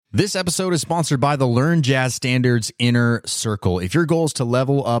This episode is sponsored by the Learn Jazz Standards Inner Circle. If your goal is to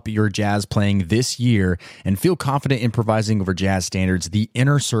level up your jazz playing this year and feel confident improvising over jazz standards, the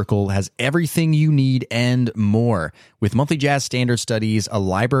Inner Circle has everything you need and more. With monthly jazz standard studies, a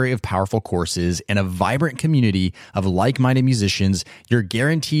library of powerful courses, and a vibrant community of like-minded musicians, you're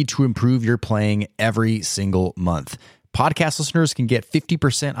guaranteed to improve your playing every single month. Podcast listeners can get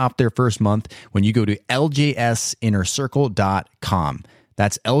 50% off their first month when you go to ljsinnercircle.com.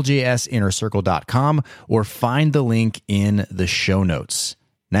 That's ljsinnercircle.com or find the link in the show notes.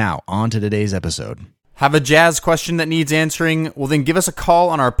 Now, on to today's episode. Have a jazz question that needs answering? Well, then give us a call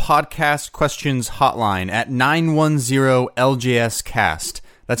on our podcast questions hotline at 910-LJS-CAST.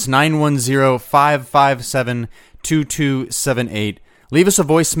 That's 910-557-2278. Leave us a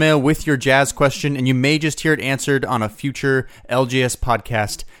voicemail with your jazz question, and you may just hear it answered on a future LJS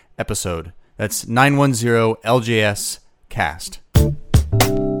podcast episode. That's 910-LJS-CAST.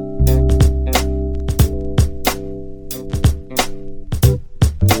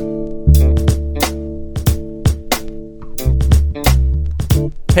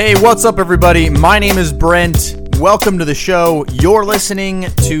 Hey, what's up, everybody? My name is Brent. Welcome to the show. You're listening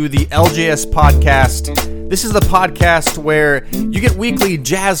to the LJS Podcast. This is the podcast where you get weekly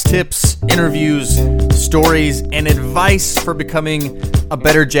jazz tips, interviews, stories, and advice for becoming a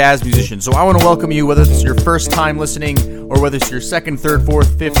better jazz musician. So I want to welcome you, whether it's your first time listening or whether it's your second, third,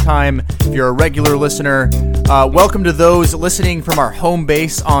 fourth, fifth time, if you're a regular listener. Welcome to those listening from our home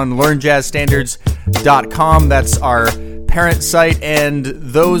base on LearnJazzStandards.com. That's our parent site, and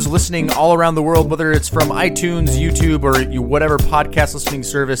those listening all around the world, whether it's from iTunes, YouTube, or whatever podcast listening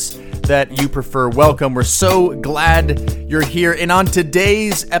service that you prefer. Welcome. We're so glad you're here. And on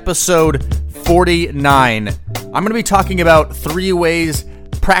today's episode 49, I'm going to be talking about 3 ways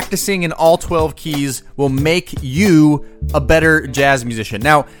practicing in all 12 keys will make you a better jazz musician.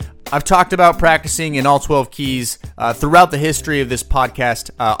 Now, I've talked about practicing in all 12 keys throughout the history of this podcast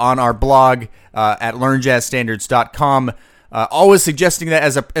on our blog at LearnJazzStandards.com, always suggesting that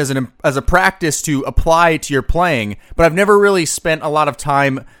as a practice to apply to your playing, but I've never really spent a lot of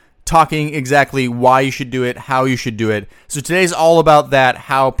time talking exactly why you should do it, how you should do it. So today's all about that,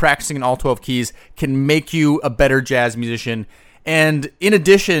 how practicing in all 12 keys can make you a better jazz musician. And in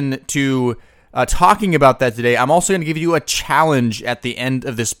addition to talking about that today, I'm also going to give you a challenge at the end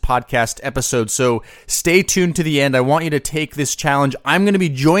of this podcast episode. So stay tuned to the end. I want you to take this challenge. I'm going to be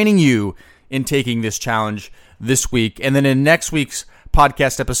joining you in taking this challenge this week. And then in next week's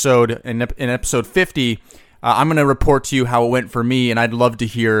podcast episode, in episode 50, I'm going to report to you how it went for me, and I'd love to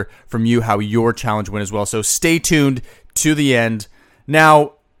hear from you how your challenge went as well. So stay tuned to the end.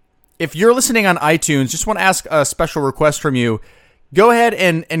 Now, if you're listening on iTunes, just want to ask a special request from you. Go ahead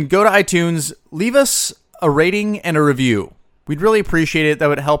and go to iTunes, leave us a rating and a review. We'd really appreciate it. That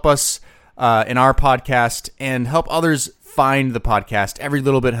would help us in our podcast and help others find the podcast. Every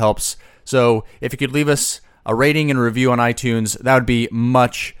little bit helps. So if you could leave us a rating and a review on iTunes, that would be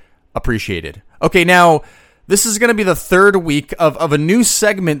much appreciated. Okay, now, this is going to be the third week of a new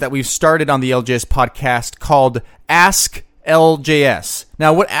segment that we've started on the LJS podcast called Ask LJS.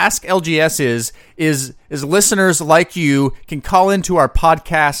 Now, what Ask LJS is listeners like you can call into our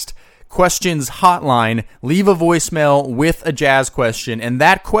podcast questions hotline, leave a voicemail with a jazz question, and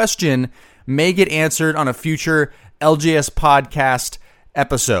that question may get answered on a future LJS podcast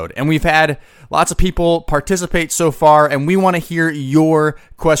episode. And we've had lots of people participate so far, and we want to hear your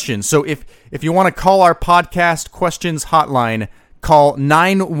questions. So if you want to call our podcast questions hotline, call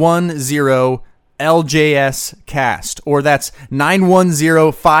 910-LJS-CAST, or that's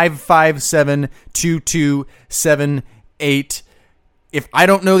 910-557-2278. If I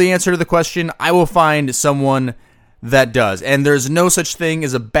don't know the answer to the question, I will find someone that does. And there's no such thing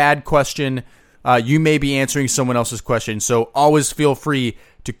as a bad question. You may be answering someone else's question, so always feel free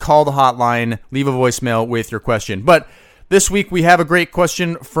to call the hotline, leave a voicemail with your question. But this week we have a great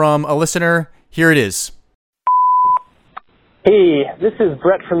question from a listener. Here it is. Hey, this is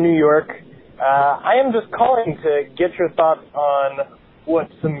Brett from New York. I am just calling to get your thoughts on what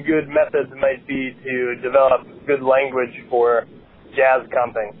some good methods might be to develop good language for jazz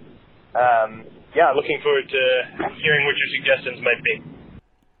comping. Looking forward to hearing what your suggestions might be.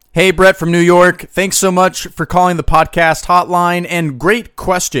 Hey, Brett from New York. Thanks so much for calling the podcast hotline, and great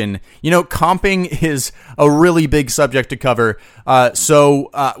question. You know, comping is a really big subject to cover, so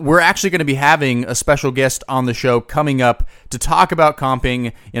we're actually going to be having a special guest on the show coming up to talk about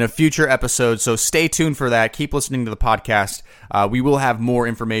comping in a future episode, so stay tuned for that. Keep listening to the podcast. We will have more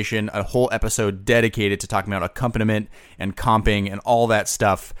information, a whole episode dedicated to talking about accompaniment and comping and all that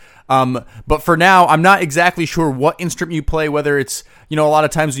stuff. But for now, I'm not exactly sure what instrument you play, whether it's, a lot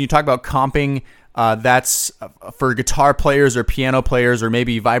of times when you talk about comping, that's for guitar players or piano players or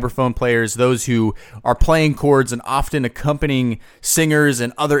maybe vibraphone players, those who are playing chords and often accompanying singers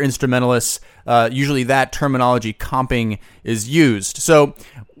and other instrumentalists. Usually that terminology, comping, is used. So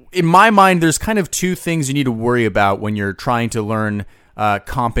in my mind, there's kind of two things you need to worry about when you're trying to learn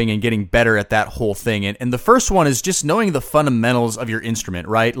comping and getting better at that whole thing. And the first one is just knowing the fundamentals of your instrument,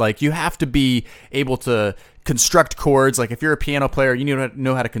 right? Like, you have to be able to construct chords. Like, if you're a piano player, you need to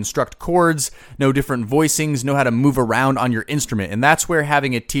know how to construct chords, know different voicings, know how to move around on your instrument. And that's where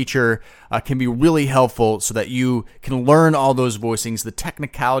having a teacher can be really helpful, so that you can learn all those voicings, the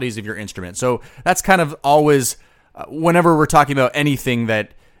technicalities of your instrument. So that's kind of always, whenever we're talking about anything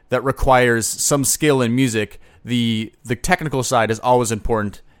that requires some skill in music, the technical side is always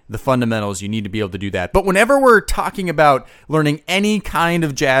important. The fundamentals, you need to be able to do that. But whenever we're talking about learning any kind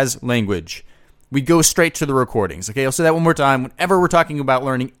of jazz language, we go straight to the recordings. Okay, I'll say that one more time. Whenever we're talking about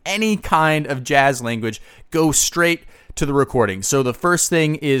learning any kind of jazz language, go straight to the recording. So the first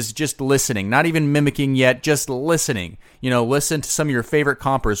thing is just listening, not even mimicking yet, just listening. Listen to some of your favorite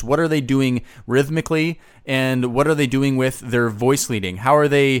compers. What are they doing rhythmically, and what are they doing with their voice leading? How are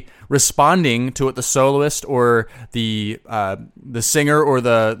they responding to what the soloist or the singer or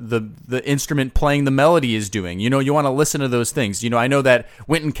the instrument playing the melody is doing? You want to listen to those things. I know that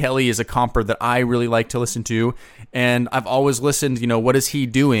Wynton Kelly is a comper that I really like to listen to, and I've always listened, what is he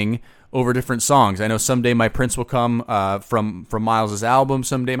doing over different songs. I know Someday My Prince Will Come from Miles' album,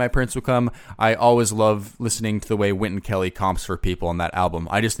 Someday My Prince Will Come. I always love listening to the way Wynton Kelly comps for people on that album.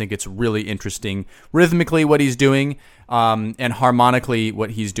 I just think it's really interesting rhythmically what he's doing, and harmonically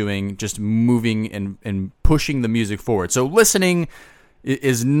what he's doing, just moving and pushing the music forward. So listening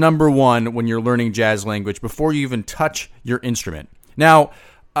is number one when you're learning jazz language before you even touch your instrument. Now,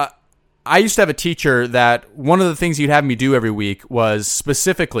 I used to have a teacher that one of the things he'd have me do every week was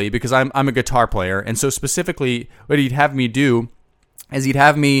specifically, because I'm a guitar player, and so specifically what he'd have me do is he'd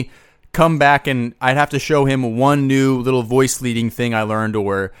have me come back and I'd have to show him one new little voice leading thing I learned,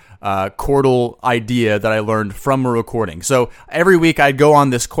 or chordal idea that I learned from a recording. So every week I'd go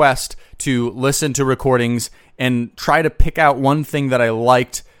on this quest to listen to recordings and try to pick out one thing that I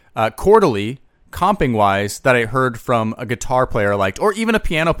liked chordally, comping-wise, that I heard from a guitar player I liked, or even a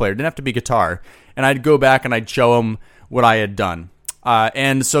piano player. It didn't have to be guitar. And I'd go back and I'd show them what I had done.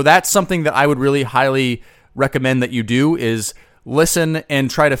 And so that's something that I would really highly recommend that you do, is listen and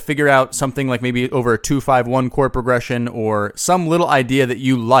try to figure out something like maybe over a 2-5-1 chord progression, or some little idea that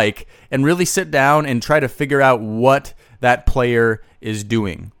you like, and really sit down and try to figure out what that player is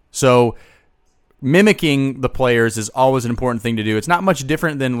doing. So mimicking the players is always an important thing to do. It's not much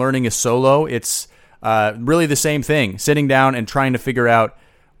different than learning a solo. It's really the same thing, sitting down and trying to figure out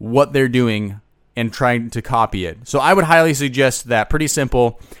what they're doing and trying to copy it. So I would highly suggest that. Pretty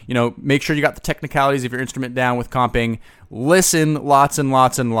simple. Make sure you got the technicalities of your instrument down with comping. Listen lots and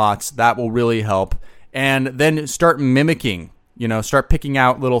lots and lots. That will really help. And then start mimicking. Start picking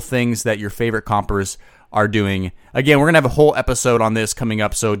out little things that your favorite compers are doing. Again, we're going to have a whole episode on this coming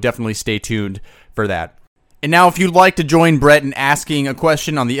up, so definitely stay tuned for that. And now, if you'd like to join Brett in asking a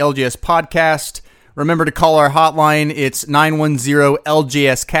question on the LJS podcast, remember to call our hotline. It's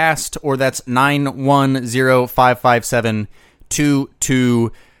 910-LJS-CAST, or that's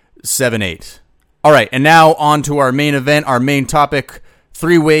 910-557-2278. All right, and now on to our main event, our main topic: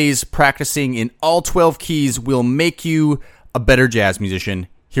 3 ways practicing in all 12 keys will make you a better jazz musician.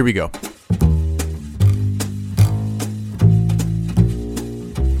 Here we go.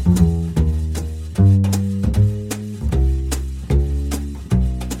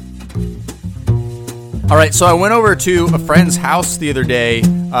 All right, so I went over to a friend's house the other day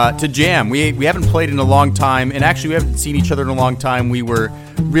to jam. We haven't played in a long time, and actually we haven't seen each other in a long time. We were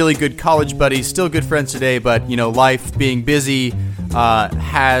really good college buddies, still good friends today, but life being busy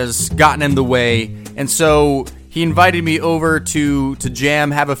has gotten in the way. And so he invited me over to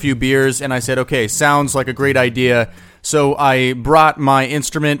jam, have a few beers, and I said, okay, sounds like a great idea. So I brought my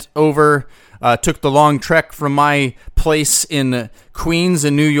instrument over, took the long trek from my place in Queens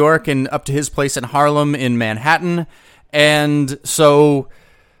in New York and up to his place in Harlem in Manhattan. And so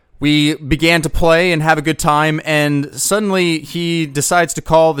we began to play and have a good time, and suddenly he decides to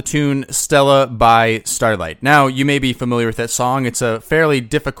call the tune Stella by Starlight. Now, you may be familiar with that song. It's a fairly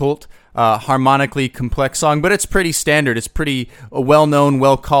difficult, harmonically complex song, but it's pretty standard. It's pretty well-known,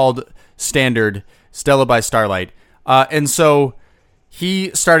 well-called standard, Stella by Starlight. And so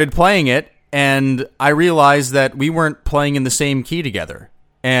he started playing it, and I realized that we weren't playing in the same key together.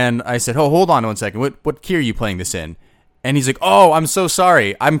 And I said, oh, hold on 1 second. What key are you playing this in? And he's like, oh, I'm so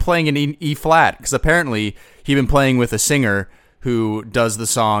sorry. I'm playing in E flat, because apparently he'd been playing with a singer who does the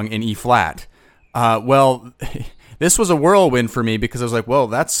song in E flat. Well, this was a whirlwind for me, because I was like, well,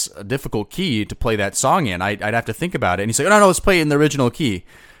 that's a difficult key to play that song in. I'd have to think about it. And he's like, no, let's play it in the original key.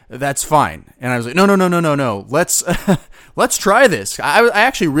 That's fine. And I was like, no. Let's try this. I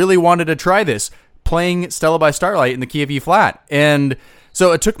actually really wanted to try this, playing Stella by Starlight in the key of E flat. And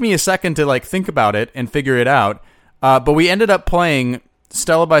so it took me a second to think about it and figure it out. But we ended up playing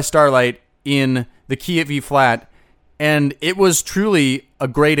Stella by Starlight in the key of E flat, and it was truly a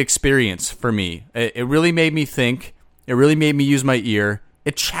great experience for me. It really made me think. It really made me use my ear.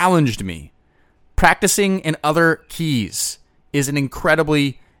 It challenged me. Practicing in other keys is an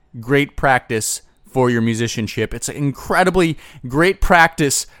incredibly great practice for your musicianship. It's an incredibly great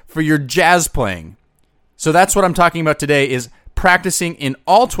practice for your jazz playing. So that's what I'm talking about today, is practicing in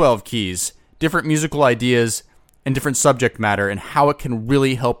all 12 keys, different musical ideas, and different subject matter, and how it can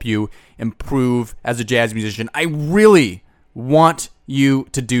really help you improve as a jazz musician. I really want you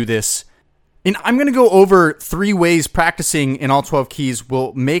to do this. And I'm going to go over 3 ways practicing in all 12 keys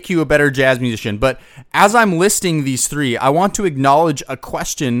will make you a better jazz musician. But as I'm listing these 3, I want to acknowledge a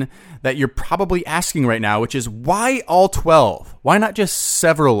question that you're probably asking right now, which is, why all 12? Why not just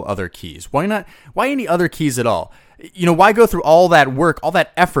several other keys? Why any other keys at all? Why go through all that work, all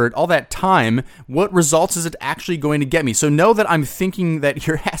that effort, all that time? What results is it actually going to get me? So know that I'm thinking that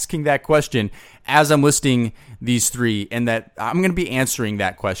you're asking that question as I'm listing these 3, and that I'm going to be answering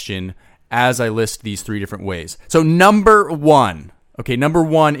that question as I list these 3 different ways. So number 1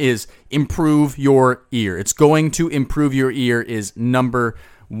 is improve your ear. It's going to improve your ear is number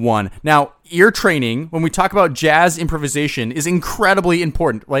 1. Now, ear training, when we talk about jazz improvisation, is incredibly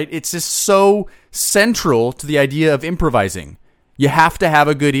important, right? It's just so central to the idea of improvising. You have to have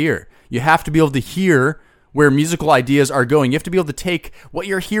a good ear. You have to be able to hear where musical ideas are going. You have to be able to take what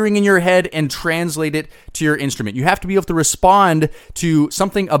you're hearing in your head and translate it to your instrument. You have to be able to respond to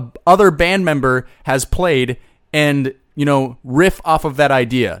something a other band member has played and, riff off of that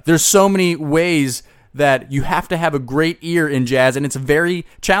idea. There's so many ways that you have to have a great ear in jazz, and it's very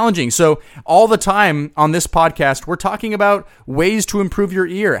challenging. So all the time on this podcast, we're talking about ways to improve your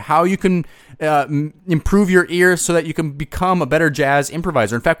ear, how you can improve your ear so that you can become a better jazz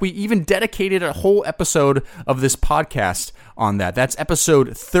improviser. In fact, we even dedicated a whole episode of this podcast on that. That's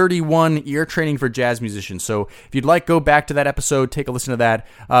episode 31, Ear Training for Jazz Musicians. So if you'd like, go back to that episode, take a listen to that.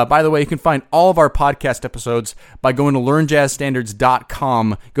 By the way, you can find all of our podcast episodes by going to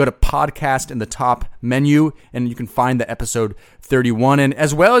learnjazzstandards.com. Go to podcast in the top menu, and you can find the episode 31. And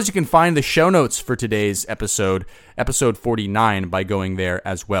as well as you can find the show notes for today's episode 49, by going there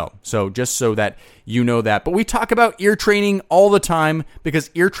as well. So just so that you know that. But we talk about ear training all the time, because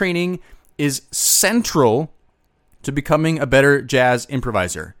ear training is central to becoming a better jazz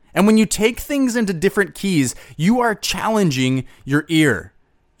improviser. And when you take things into different keys, you are challenging your ear.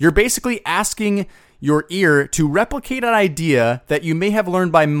 You're basically asking your ear to replicate an idea that you may have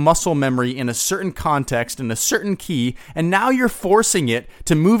learned by muscle memory in a certain context, in a certain key, and now you're forcing it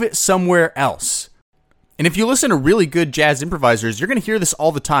to move it somewhere else. And if you listen to really good jazz improvisers, you're going to hear this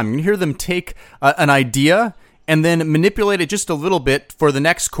all the time. You're going to hear them take an idea and then manipulate it just a little bit for the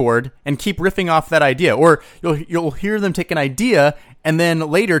next chord and keep riffing off that idea. Or you'll hear them take an idea and then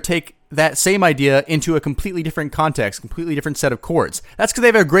later take that same idea into a completely different context, completely different set of chords. That's because they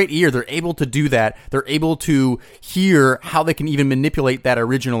have a great ear. They're able to do that. They're able to hear how they can even manipulate that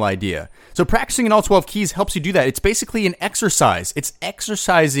original idea. So practicing in all 12 keys helps you do that. It's basically an exercise. It's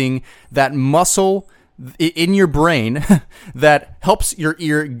exercising that muscle in your brain that helps your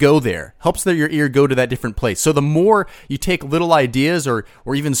ear go there, helps your ear go to that different place. So the more you take little ideas or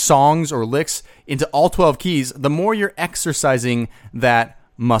even songs or licks into all 12 keys, the more you're exercising that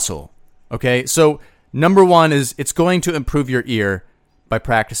muscle. Okay, so number 1 is it's going to improve your ear by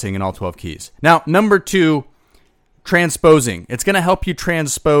practicing in all 12 keys. Now, number 2, transposing. It's going to help you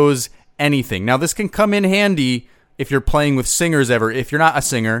transpose anything. Now, this can come in handy if you're playing with singers ever. If you're not a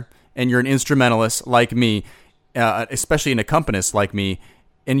singer and you're an instrumentalist like me, especially an accompanist like me,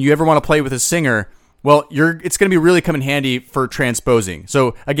 and you ever want to play with a singer, well, it's going to be really come in handy for transposing.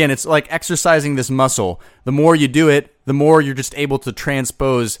 So again, it's like exercising this muscle. The more you do it, the more you're just able to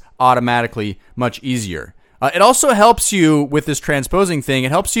transpose automatically much easier. It also helps you with this transposing thing.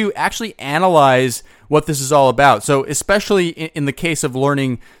 It helps you actually analyze what this is all about. So especially in the case of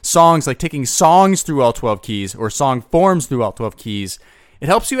learning songs, like taking songs through all 12 keys or song forms through all 12 keys, it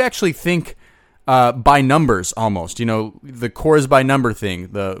helps you actually think by numbers almost. The chords by number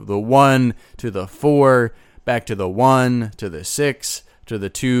thing. The 1 to the 4, back to the 1 to the 6 to the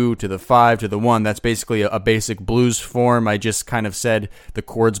 2 to the 5 to the 1. That's basically a basic blues form. I just kind of said the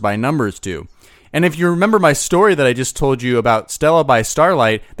chords by numbers to. And if you remember my story that I just told you about Stella by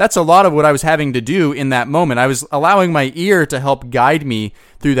Starlight, that's a lot of what I was having to do in that moment. I was allowing my ear to help guide me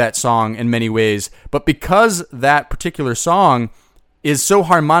through that song in many ways. But because that particular song is so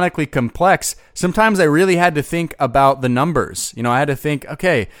harmonically complex, sometimes I really had to think about the numbers. I had to think,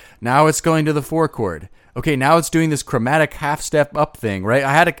 okay, now it's going to the 4 chord. Okay, now it's doing this chromatic half step up thing, right?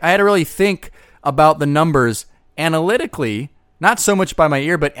 I had to really think about the numbers analytically, not so much by my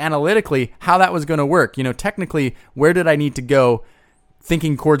ear, but analytically, how that was going to work. Technically, where did I need to go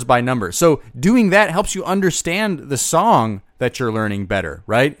thinking chords by numbers? So doing that helps you understand the song that you're learning better,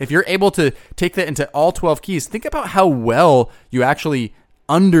 right? If you're able to take that into all 12 keys, think about how well you actually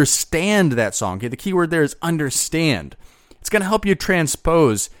understand that song. Okay, the key word there is understand. It's going to help you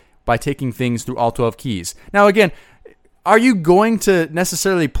transpose by taking things through all 12 keys. Now, again, are you going to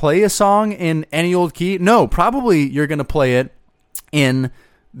necessarily play a song in any old key? No, probably you're going to play it in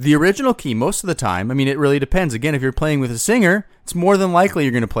the original key most of the time. I mean, it really depends. Again, if you're playing with a singer, it's more than likely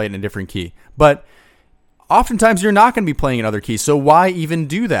you're going to play it in a different key. But oftentimes you're not going to be playing in other keys. So why even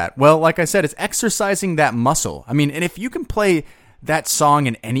do that? Well, like I said, it's exercising that muscle. I mean, and if you can play that song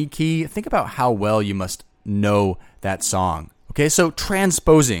in any key, think about how well you must know that song. Okay, so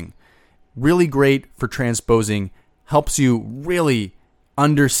transposing, really great for transposing, helps you really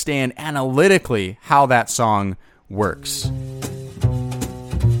understand analytically how that song works.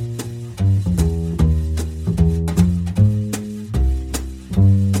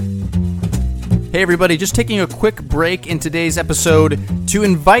 Hey everybody, just taking a quick break in today's episode to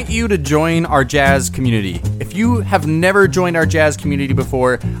invite you to join our jazz community. If you have never joined our jazz community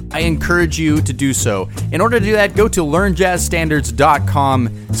before, I encourage you to do so. In order to do that, go to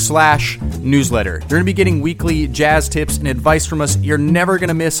learnjazzstandards.com/newsletter. You're going to be getting weekly jazz tips and advice from us. You're never going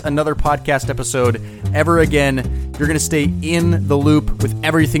to miss another podcast episode ever again. You're going to stay in the loop with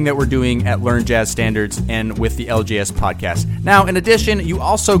everything that we're doing at Learn Jazz Standards and with the LJS podcast. Now, in addition, you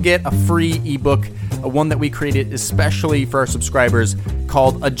also get a free ebook, one that we created especially for our subscribers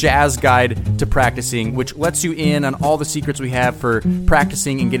called A Jazz Guide to Practicing, which lets you in on all the secrets we have for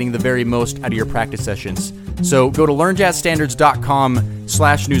practicing and getting the very most out of your practice sessions. So go to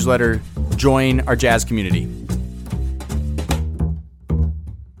learnjazzstandards.com/newsletter, join our jazz community.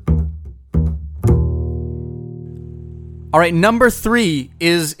 All right, number 3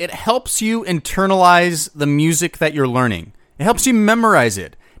 is it helps you internalize the music that you're learning. It helps you memorize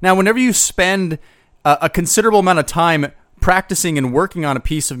it. Now, whenever you spend a considerable amount of time practicing and working on a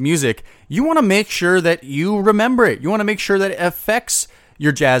piece of music, you want to make sure that you remember it. You want to make sure that it affects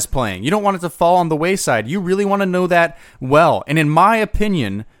your jazz playing. You don't want it to fall on the wayside. You really want to know that well. And in my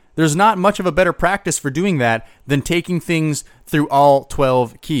opinion, there's not much of a better practice for doing that than taking things through all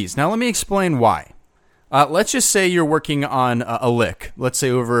 12 keys. Now, let me explain why. Let's just say you're working on a lick. Let's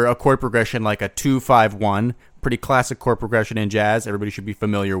say over a chord progression like a 2-5-1, pretty classic chord progression in jazz. Everybody should be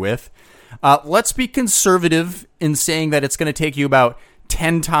familiar with. Let's be conservative in saying that it's going to take you about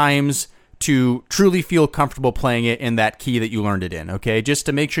 10 times to truly feel comfortable playing it in that key that you learned it in. Okay, just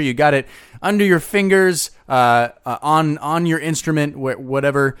to make sure you got it under your fingers, on your instrument,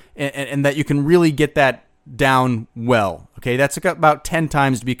 whatever, and that you can really get that down well. Okay, that's about 10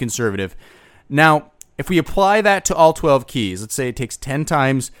 times to be conservative. Now, if we apply that to all 12 keys, let's say it takes 10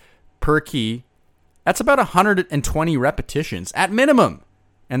 times per key, that's about 120 repetitions at minimum.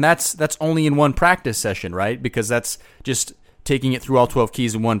 And that's only in one practice session, right? Because that's just taking it through all 12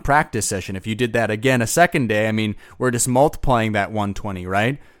 keys in one practice session. If you did that again a second day, I mean, we're just multiplying that 120,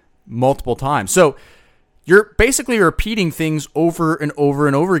 right? Multiple times. So you're basically repeating things over and over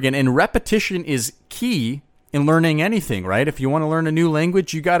and over again. And repetition is key in learning anything, right? If you want to learn a new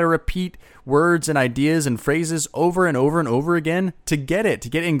language, you got to repeat words and ideas and phrases over and over and over again to get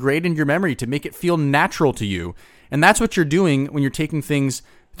it ingrained in your memory, to make it feel natural to you. And that's what you're doing when you're taking things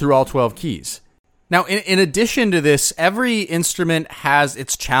through all 12 keys. Now, in addition to this, every instrument has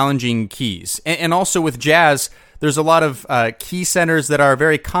its challenging keys. And also with jazz, there's a lot of key centers that are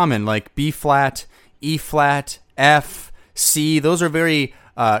very common, like B flat, E flat, F, C. Those are very,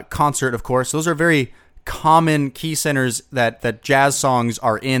 concert, of course, those are very common key centers that jazz songs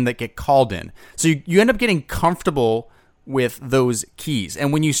are in that get called in. So you end up getting comfortable with those keys.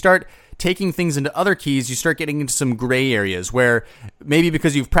 And when you start taking things into other keys, you start getting into some gray areas where maybe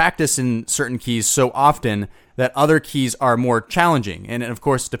because you've practiced in certain keys so often that other keys are more challenging. And of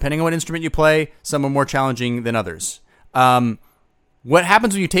course, depending on what instrument you play, some are more challenging than others. what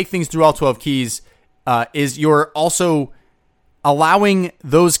happens when you take things through all 12 keys is you're also allowing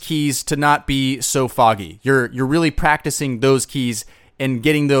those keys to not be so foggy. You're really practicing those keys and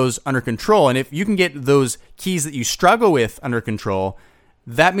getting those under control. And if you can get those keys that you struggle with under control,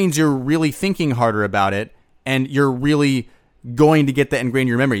 that means you're really thinking harder about it, and you're really going to get that ingrained in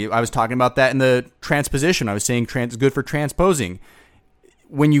your memory. I was talking about that in the transposition. I was saying is good for transposing.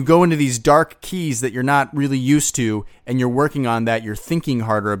 When you go into these dark keys that you're not really used to and you're working on that, you're thinking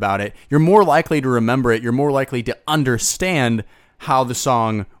harder about it, you're more likely to remember it, you're more likely to understand how the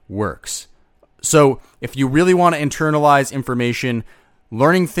song works. So if you really want to internalize information,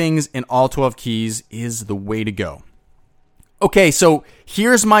 learning things in all 12 keys is the way to go. Okay, so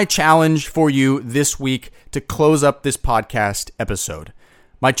here's my challenge for you this week to close up this podcast episode.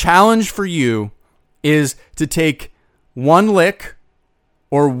 My challenge for you is to take one lick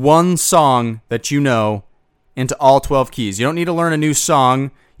or one song that you know into all 12 keys. You don't need to learn a new song.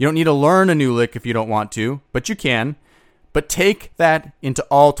 You don't need to learn a new lick if you don't want to, but you can. But take that into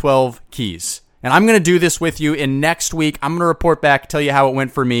all 12 keys. And I'm going to do this with you, and next week I'm going to report back, tell you how it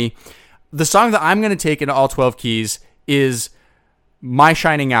went for me. The song that I'm going to take into all 12 keys is My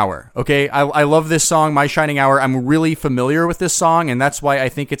Shining Hour. Okay, I love this song, My Shining Hour. I'm really familiar with this song, and that's why I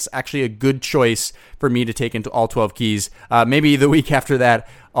think it's actually a good choice for me to take into all 12 keys. Maybe the week after that,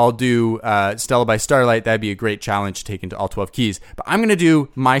 I'll do Stella by Starlight. That'd be a great challenge to take into all 12 keys. But I'm going to do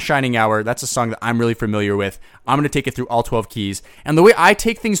My Shining Hour. That's a song that I'm really familiar with. I'm going to take it through all 12 keys. And the way I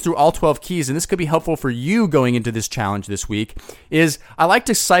take things through all 12 keys, and this could be helpful for you going into this challenge this week, is I like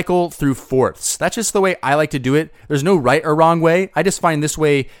to cycle through fourths. That's just the way I like to do it. There's no right or wrong way. I just find this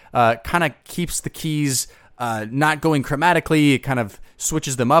way kind of keeps the keys not going chromatically. It kind of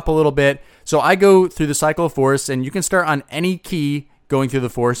switches them up a little bit. So I go through the cycle of fourths, and you can start on any key going through the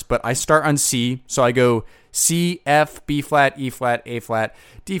fourths, but I start on C. So I go C, F, B flat, E flat, A flat,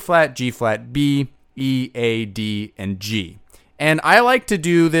 D flat, G flat, B, E, A, D, and G. And I like to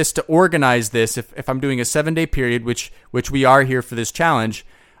do this to organize this. If I'm doing a 7-day period, which we are here for this challenge,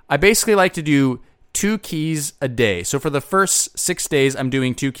 I basically like to do 2 keys a day. So for the first 6 days, I'm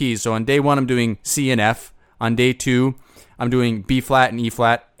doing 2 keys. So on day 1, I'm doing C and F. On day 2, I'm doing B flat and E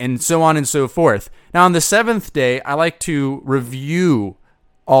flat, and so on and so forth. Now, on the 7th day, I like to review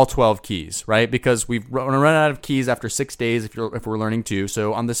all 12 keys, right? Because we've run out of keys after 6 days if we're learning 2.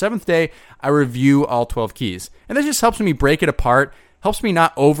 So on the 7th day, I review all 12 keys. And this just helps me break it apart, helps me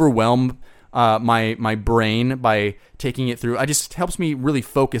not overwhelm my brain by taking it through. It just helps me really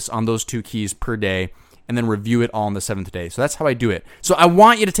focus on those 2 keys per day and then review it all on the 7th day. So that's how I do it. So I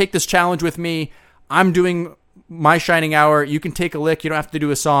want you to take this challenge with me. I'm doing My Shining Hour. You can take a lick. You don't have to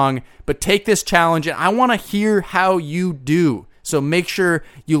do a song, but take this challenge, and I want to hear how you do. So make sure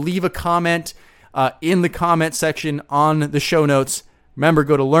you leave a comment in the comment section on the show notes. Remember,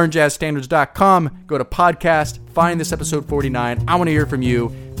 go to learnjazzstandards.com, go to podcast, find this episode 49. I want to hear from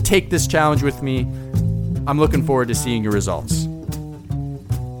you. Take this challenge with me. I'm looking forward to seeing your results.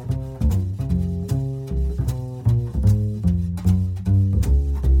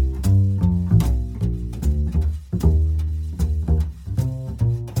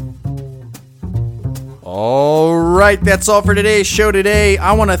 All right, that's all for today's show today.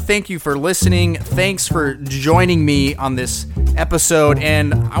 I want to thank you for listening. Thanks for joining me on this episode,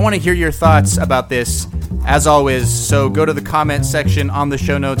 and I want to hear your thoughts about this, as always. So go to the comment section on the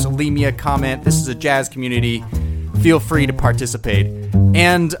show notes, leave me a comment. This is a jazz community. Feel free to participate.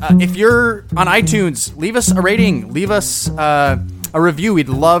 And if you're on iTunes, leave us a rating. Leave us a review. We'd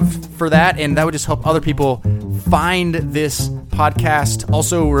love for that, and that would just help other people find this podcast.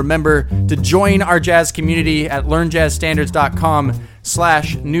 Also, remember to join our jazz community at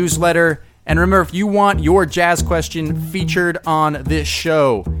learnjazzstandards.com/newsletter. And remember, if you want your jazz question featured on this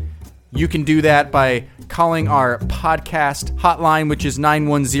show, you can do that by calling our podcast hotline, which is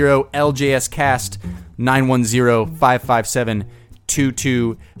 910-LJS-CAST,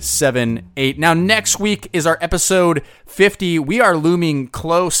 910-557-2278. Now, next week is our episode 50. We are looming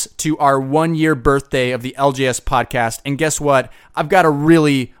close to our 1-year birthday of the LJS podcast. And guess what? I've got a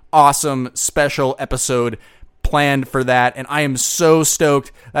really awesome special episode planned for that, and I am so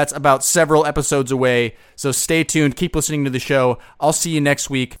stoked. That's about several episodes away. So stay tuned. Keep listening to the show. I'll see you next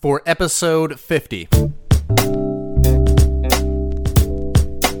week for episode 50.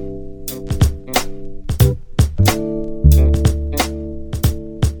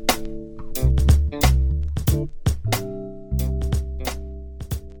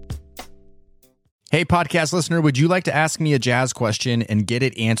 Hey, podcast listener, would you like to ask me a jazz question and get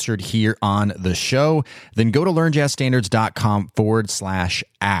it answered here on the show? Then go to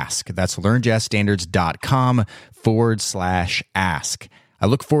learnjazzstandards.com/ask. That's learnjazzstandards.com/ask. I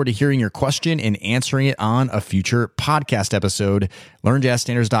look forward to hearing your question and answering it on a future podcast episode.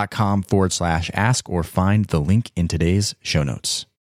 Learnjazzstandards.com/ask or find the link in today's show notes.